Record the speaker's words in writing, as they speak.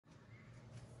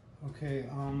Okay,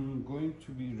 I'm going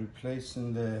to be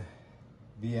replacing the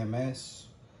BMS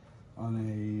on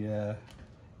a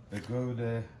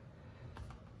Begode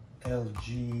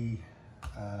LG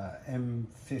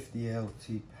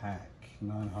M50LT pack,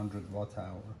 900 watt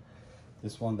hour.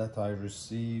 This one that I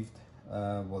received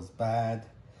was bad.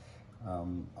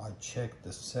 I checked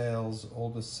the cells.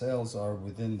 All the cells are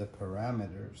within the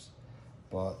parameters,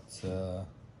 but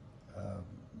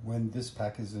when this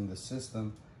pack is in the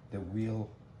system, the wheel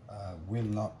will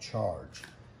not charge.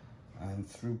 And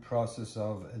through process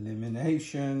of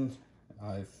elimination,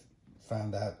 I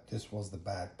found out this was the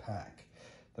bad pack.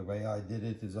 The way I did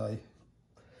it is I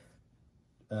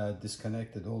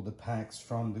disconnected all the packs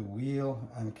from the wheel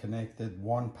and connected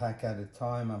one pack at a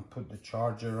time and put the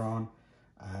charger on,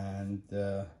 and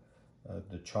the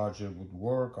charger would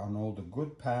work on all the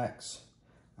good packs.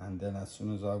 And then as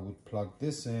soon as I would plug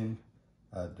this in,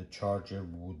 the charger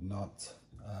would not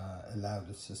allow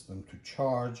the system to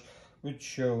charge, which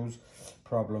shows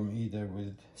problem either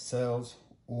with cells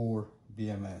or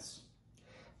BMS.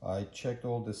 I checked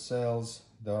all the cells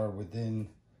that are within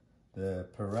the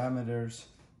parameters,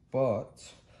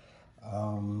 but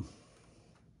I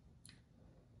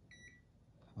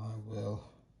will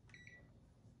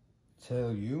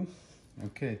tell you.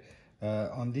 Okay,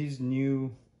 on these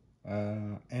new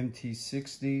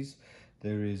MT60s,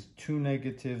 there is 2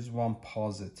 negatives, 1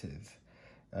 positive.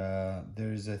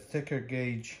 There is a thicker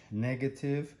gauge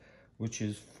negative, which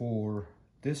is for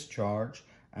discharge,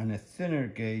 and a thinner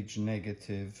gauge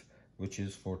negative, which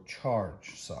is for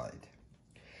charge side.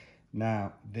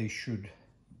 Now they should,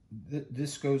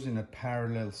 this goes in a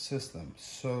parallel system.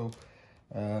 So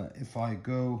if I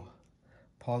go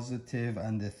positive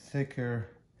and the thicker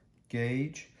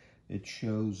gauge, it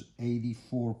shows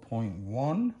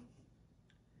 84.1,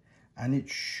 and it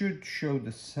should show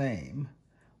the same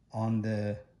on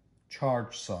the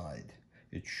charge side.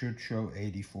 It should show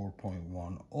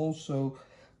 84.1 also,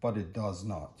 but it does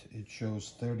not. It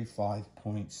shows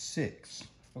 35.6.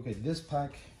 Okay, this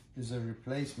pack is a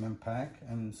replacement pack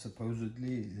and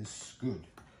supposedly is good.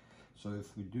 So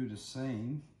if we do the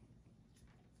same,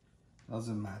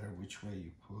 doesn't matter which way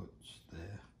you put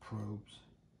the probes.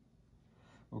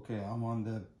 Okay, I'm on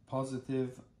the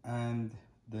positive and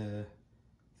the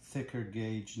thicker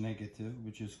gauge negative,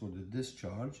 which is for the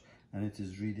discharge, and it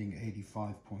is reading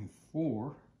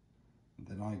 85.4.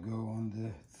 Then I go on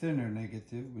the thinner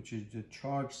negative, which is the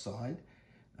charge side,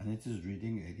 and it is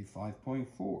reading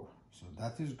 85.4. So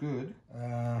that is good.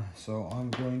 So I'm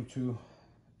going to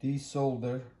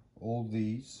desolder all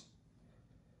these.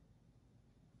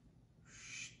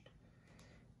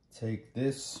 Take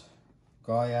this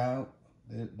guy out,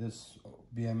 this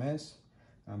BMS,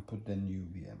 and put the new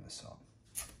BMS on.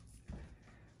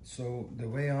 So the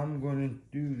way I'm going to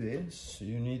do this,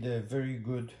 you need a very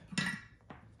good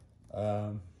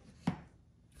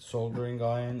soldering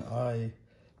iron. I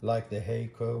like the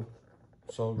Heiko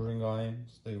soldering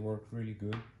irons. They work really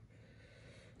good.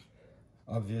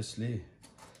 Obviously,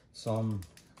 some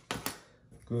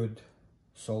good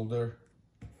solder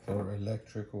for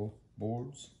electrical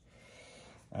boards.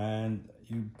 And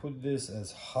you put this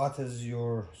as hot as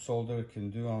your solder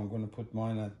can do. I'm going to put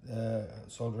mine at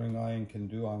soldering iron can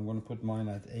do. I'm going to put mine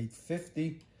at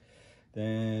 850.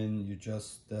 Then you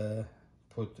just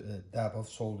put a dab of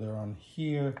solder on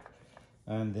here,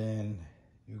 and then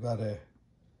you gotta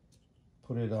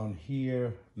put it on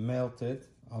here, melt it.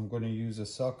 I'm going to use a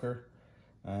sucker,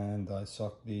 and I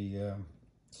suck the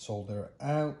solder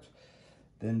out.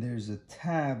 Then there's a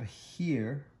tab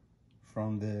here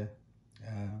from the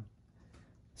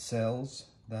cells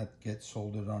that get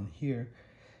soldered on here.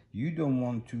 You don't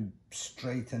want to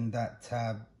straighten that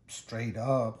tab straight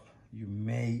up. You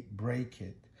may break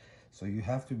it. So you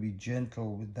have to be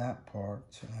gentle with that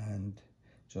part and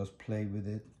just play with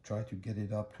it. Try to get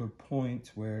it up to a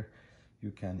point where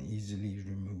you can easily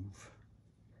remove.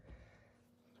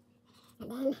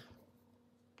 And then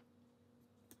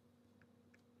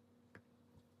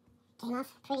came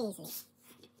off pretty easily.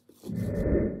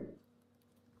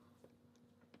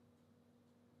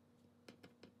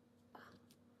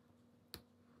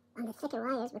 On the thicker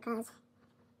wires, because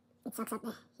it sucks up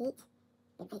the heat,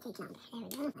 it may take longer. There we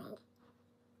go.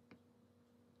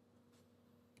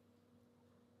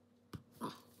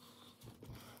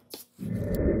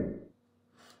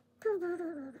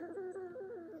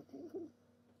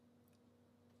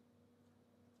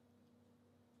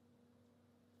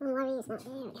 Don't worry, it's not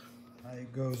there.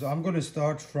 It goes. I'm going to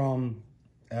start from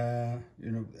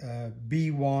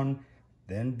B1,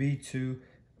 then B2,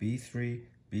 B3,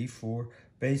 B4,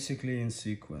 basically in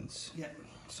sequence. Yeah.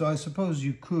 So I suppose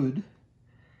you could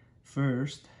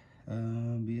first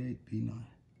B8, B9.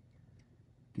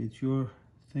 Get your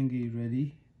thingy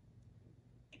ready.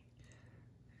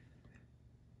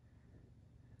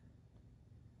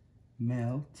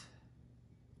 Melt.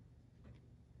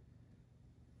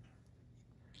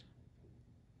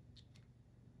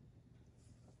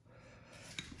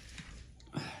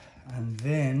 And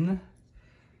then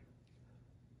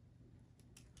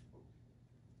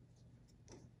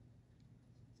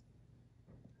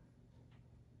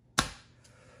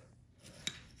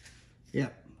yeah,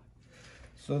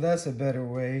 so that's a better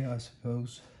way, I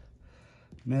suppose.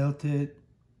 Melt it,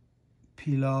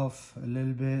 peel off a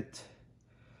little bit,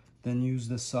 then use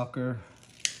the sucker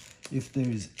if there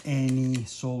is any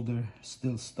solder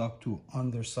still stuck to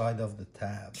underside of the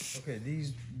tab. Okay,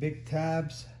 these big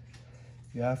tabs,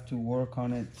 you have to work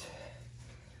on it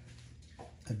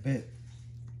a bit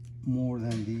more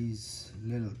than these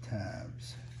little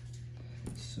tabs.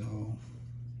 So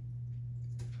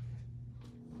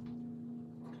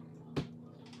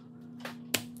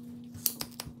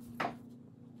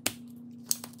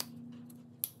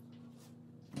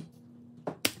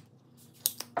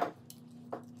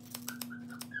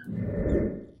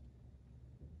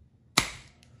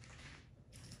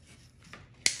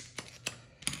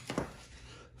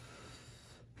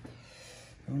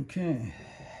okay,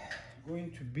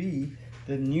 going to be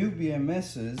the new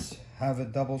BMSs have a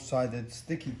double-sided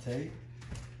sticky tape.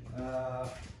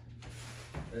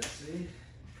 Let's see.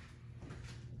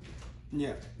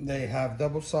 Yeah, they have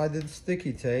double-sided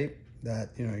sticky tape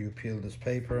that, you know, you peel this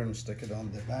paper and stick it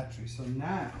on the battery. So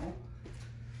now,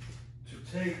 to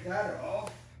take that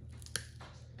off,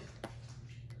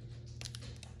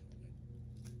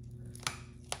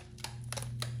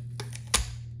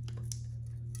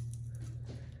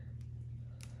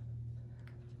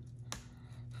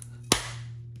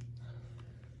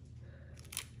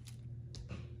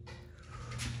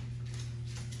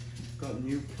 got a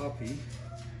new puppy,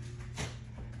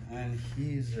 and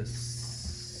he's a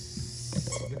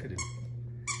look at him.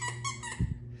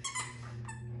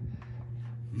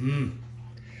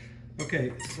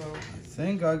 Okay, so I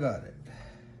think I got it.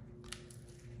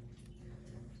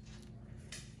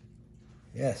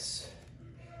 Yes.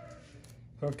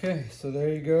 Okay, so there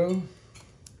you go.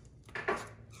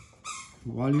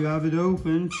 While you have it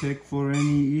open, check for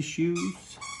any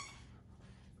issues,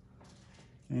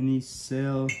 any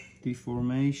cell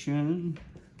deformation,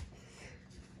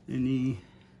 any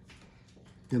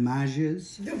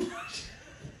damages.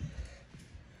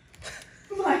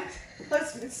 My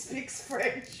husband speaks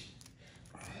French.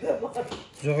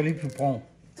 J'aurais plus prompt.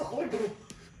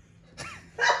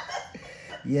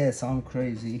 Yes, I'm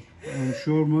crazy. I'm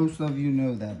sure most of you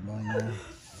know that by now.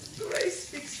 Ray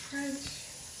speaks French.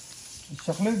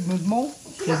 Charlotte me demande,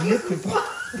 Charlotte plus prompt.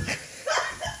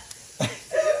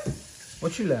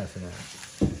 What you laughing at?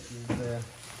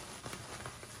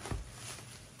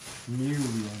 Nearly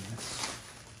on this.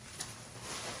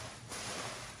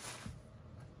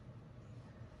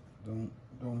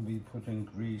 Don't be putting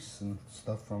grease and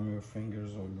stuff from your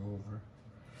fingers all over.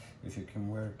 If you can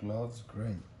wear gloves,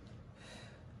 great.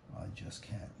 I just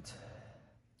can't.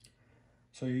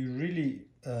 So you really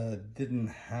didn't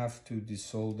have to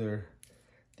desolder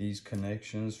these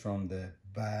connections from the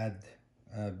bad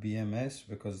BMS,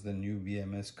 because the new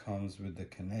BMS comes with the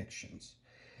connections.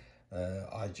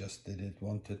 I just did it,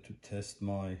 wanted to test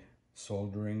my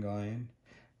soldering iron,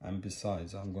 and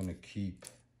besides, I'm gonna keep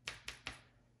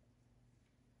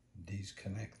these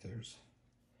connectors.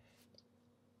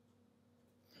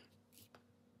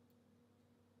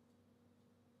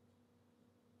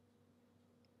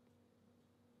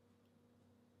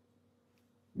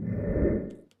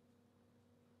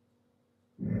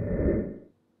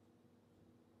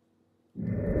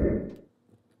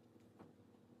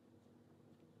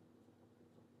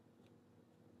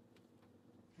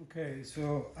 Okay,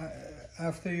 so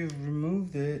after you've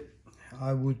removed it,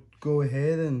 I would go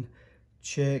ahead and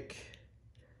check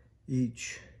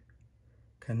each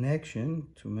connection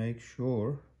to make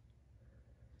sure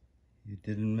you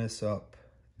didn't mess up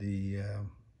the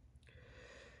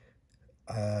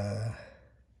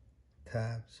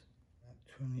tabs.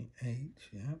 28,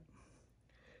 yep.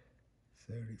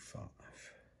 35,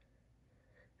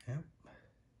 yep.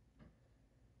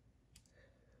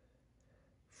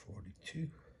 42,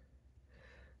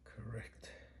 correct.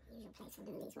 Usual place for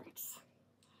doing these works.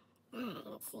 Alright,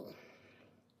 let's see.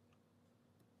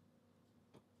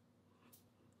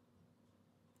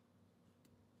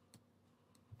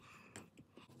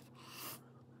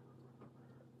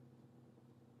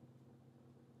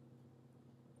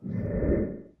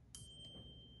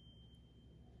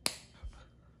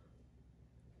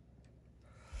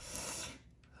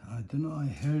 I don't know, I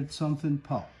heard something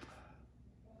pop.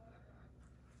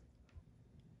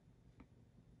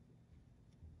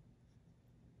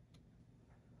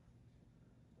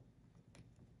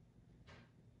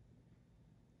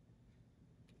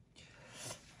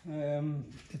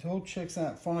 It all checks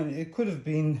out fine. It could have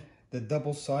been the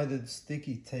double-sided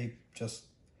sticky tape just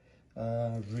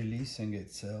releasing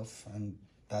itself, and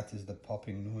that is the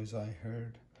popping noise I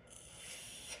heard.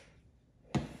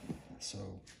 So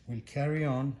we'll carry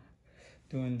on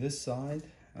doing this side,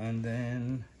 and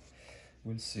then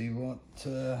we'll see what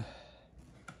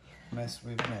mess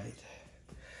we've made.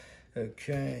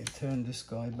 Okay, turn this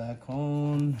guy back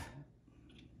on.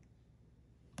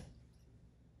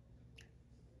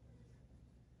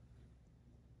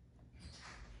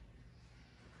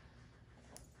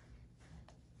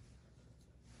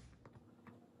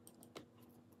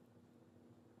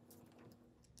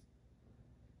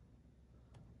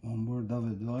 One word of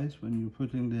advice: when you're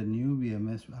putting the new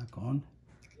BMS back on,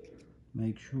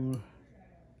 make sure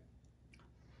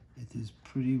it is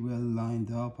pretty well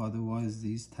lined up, otherwise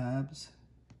these tabs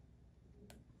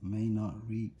may not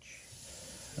reach.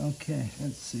 Okay,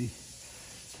 let's see.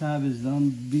 Tab is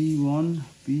done. B1,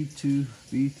 B2,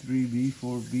 B3,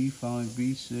 B4, B5,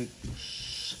 B6,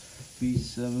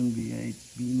 B7, B8,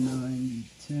 B9,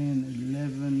 B10,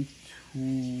 11,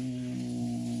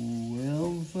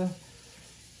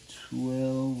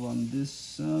 12 on this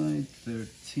side,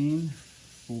 13,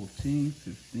 14,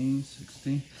 15,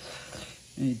 16,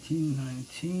 18,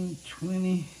 19,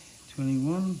 20,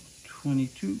 21,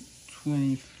 22,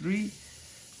 23,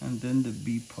 and then the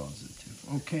B positive.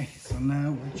 Okay, so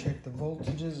now we'll check the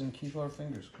voltages and keep our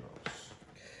fingers crossed.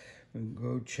 We'll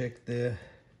go check the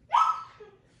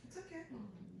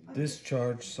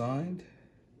discharge side,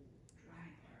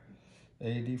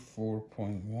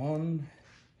 84.1.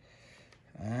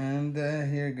 And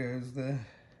here goes the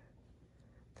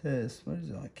test. What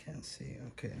is it? I can't see.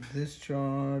 Okay,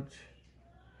 discharge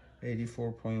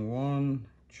 84.1,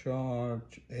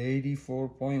 charge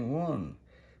 84.1.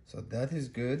 So that is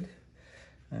good.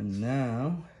 And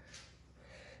now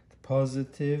the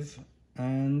positive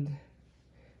and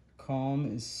calm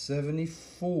is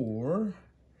 74.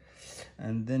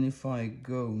 And then if I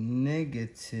go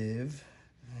negative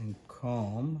and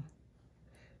calm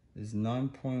is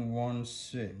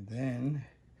 9.16. Then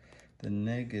the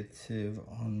negative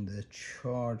on the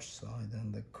charge side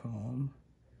and the calm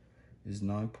is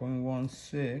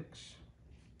 9.16,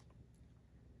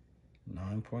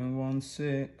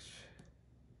 9.16,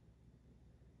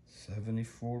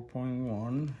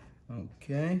 74.1.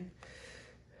 Okay,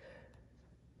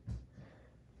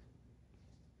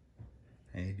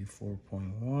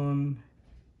 84.1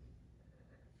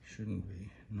 shouldn't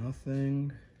be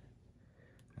nothing.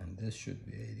 And this should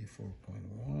be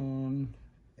 84.1.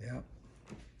 Yeah.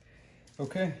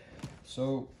 Okay,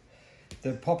 so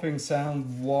the popping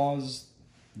sound was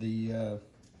the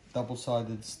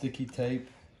double-sided sticky tape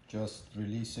just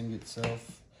releasing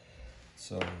itself.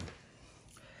 So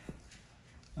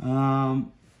now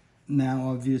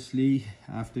obviously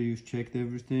after you've checked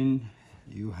everything,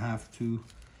 you have to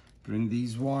bring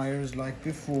these wires like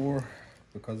before,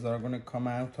 because they're going to come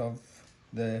out of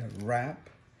the wrap.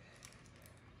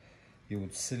 You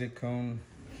would silicone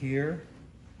here,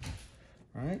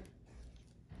 right,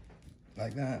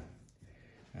 like that,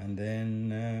 and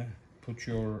then put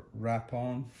your wrap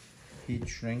on, heat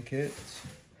shrink it,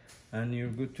 and you're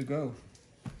good to go.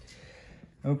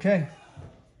 Okay,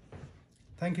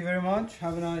 thank you very much.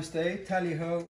 Have a nice day. Tally ho.